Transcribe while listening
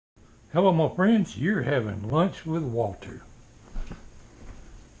Hello my friends, you're having lunch with Walter.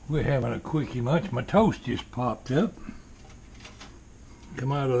 We're having a quickie lunch. My toast just popped up.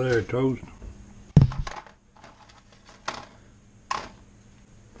 Come out of there, toast.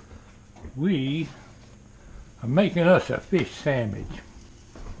 We are making us a fish sandwich.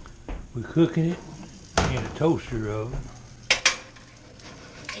 We're cooking it in a toaster oven.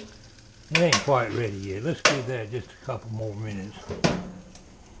 It ain't quite ready yet. Let's give that just a couple more minutes.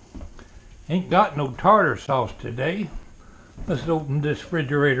 Ain't got no tartar sauce today. Let's open this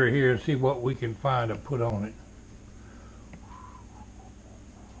refrigerator here and see what we can find to put on it.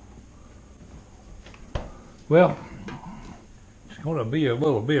 Well, it's going to be a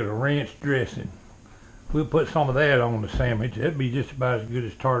little bit of ranch dressing. We'll put some of that on the sandwich. That'd be just about as good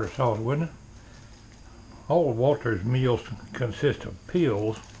as tartar sauce, wouldn't it? All of Walter's meals consist of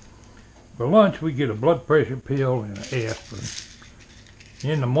pills. For lunch, we get a blood pressure pill and an aspirin.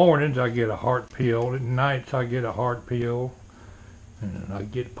 In the mornings, I get a heart pill. At nights, I get a heart pill. And I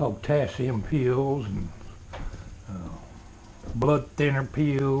get potassium pills and blood thinner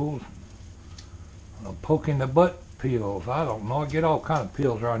pills. Poke in the butt pills. I don't know. I get all kind of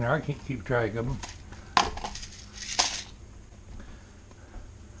pills around there. I can't keep track of them.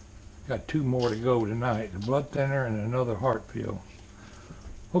 Got 2 more to go tonight. The blood thinner and another heart pill.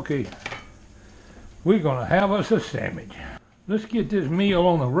 Okay. We're going to have us a sandwich. Let's get this meal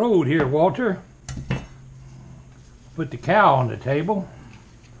on the road here, Walter. Put the cow on the table.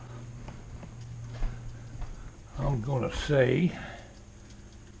 I'm going to say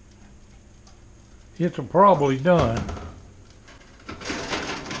it's probably done.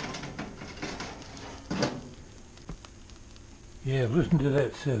 Yeah, listen to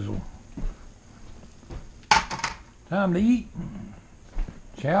that sizzle. Time to eat.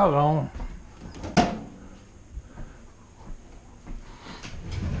 Chow's on.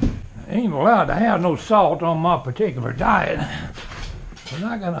 Ain't allowed to have no salt on my particular diet. But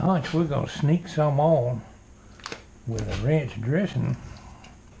I got a hunch we're going to sneak some on with a ranch dressing.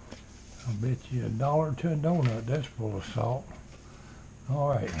 I'll bet you $1 to a donut that's full of salt.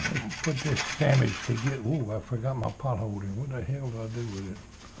 Alright, let's put this sandwich together. Ooh, I forgot my pot holder. What the hell do I do with it?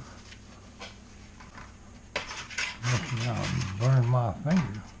 I'll burn my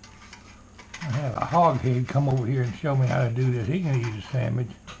finger. I have a hoghead come over here and show me how to do this. He can eat a sandwich.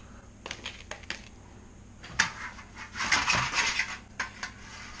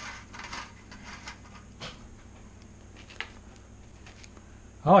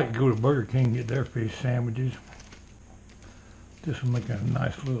 I like to go to Burger King and get their fish sandwiches. This will make a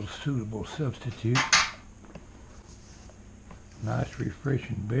nice little suitable substitute. Nice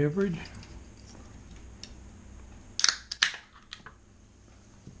refreshing beverage.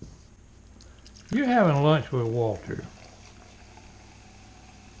 You're having lunch with Walter.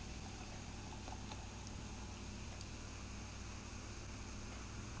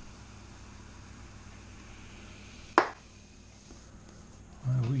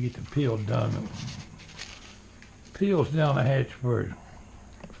 We get the peel done. Peels down the hatch first.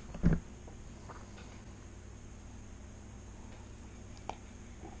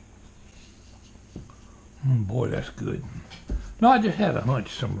 Boy, that's good. No, I just had a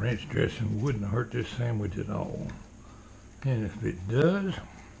hunch some ranch dressing wouldn't hurt this sandwich at all. And if it does,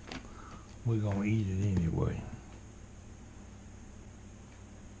 we're going to eat it anyway.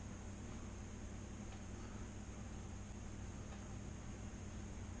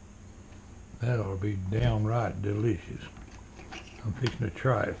 That ought to be downright delicious. I'm fixing to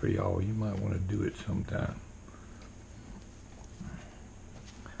try it for y'all. You might want to do it sometime.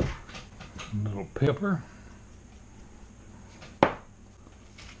 A little pepper.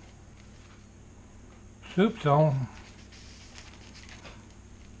 Soup's on.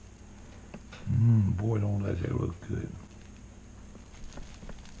 Boy, don't let that look good.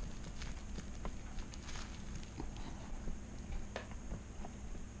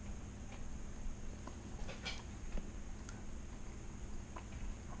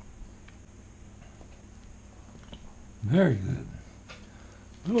 Very good.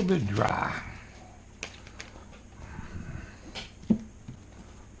 A little bit dry.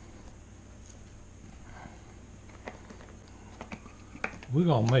 We're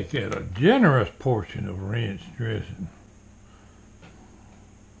going to make that a generous portion of ranch dressing.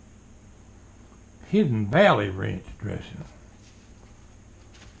 Hidden Valley ranch dressing.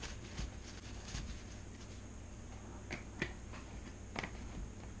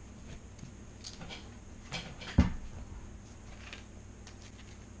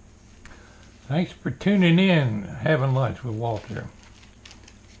 Thanks for tuning in, having lunch with Walter.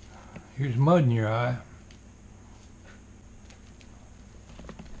 Here's mud in your eye.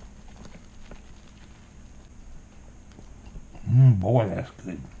 Boy, that's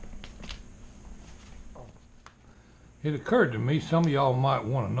good. It occurred to me some of y'all might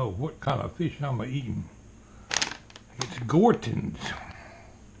want to know what kind of fish I'm eating. It's Gorton's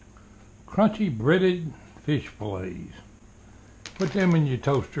crunchy breaded fish fillets. Put them in your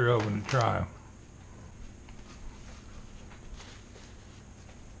toaster oven to try them.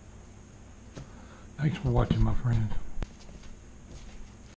 Thanks for watching, my friends.